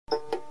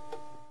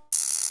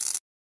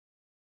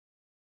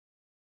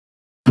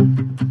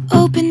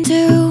open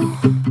two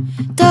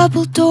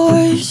double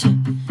doors.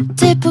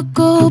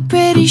 Typical,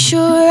 pretty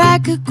sure I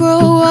could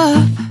grow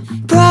up.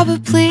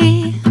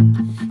 Probably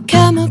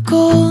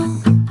chemical.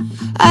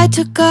 I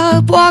took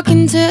up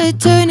walking to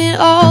turn it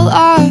all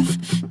off.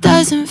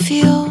 Doesn't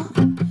feel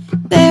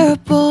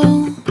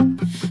bearable.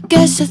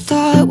 Guess I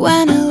thought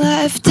when I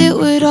left it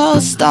would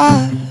all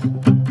stop.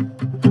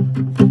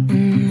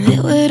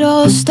 It would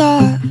all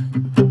stop.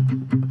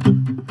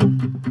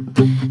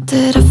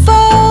 Did I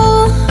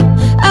fall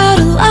out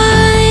of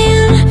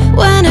line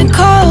when I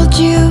called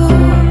you?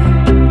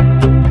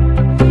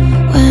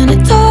 When I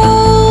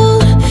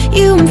told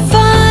you I'm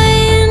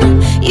fine,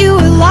 you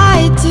were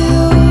lied to.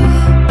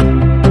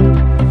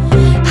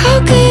 How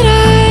could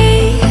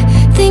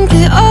I think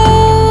that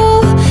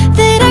all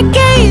that I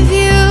gave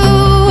you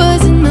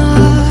was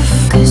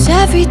enough? 'Cause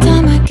every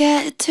time I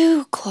get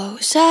too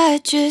close, I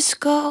just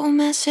go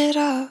mess it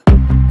up.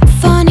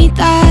 Funny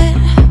that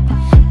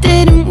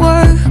didn't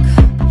work.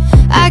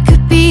 I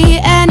could be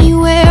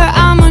anywhere,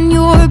 I'm on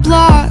your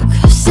block.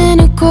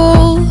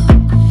 Cynical,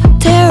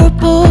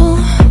 terrible,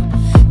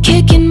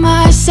 kicking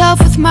myself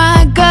with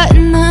my gut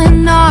in the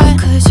knot.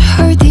 'Cause I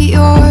heard that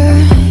you're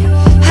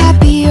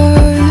happier.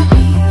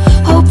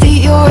 Hope that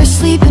you're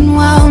sleeping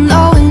well,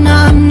 knowing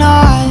I'm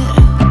not.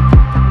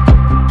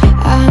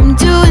 I'm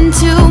doing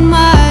too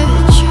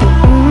much.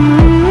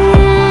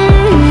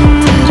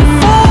 Did I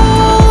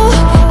fall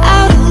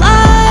out of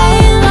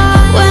line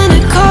when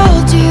I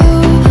called you?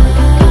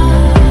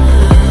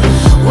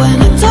 When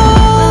I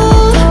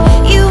told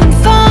you I'm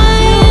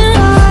fine,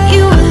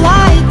 you were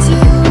lied to.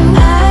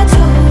 I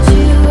told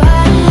you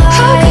I'm lying.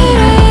 How could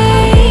I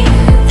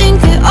think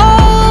that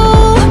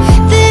all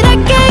that I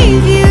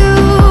gave you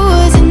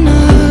was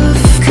enough?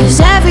 'Cause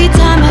every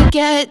time I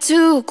get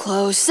too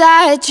close,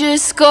 I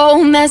just go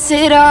mess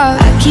it up.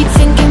 I keep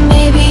thinking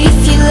maybe if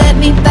you let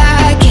me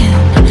back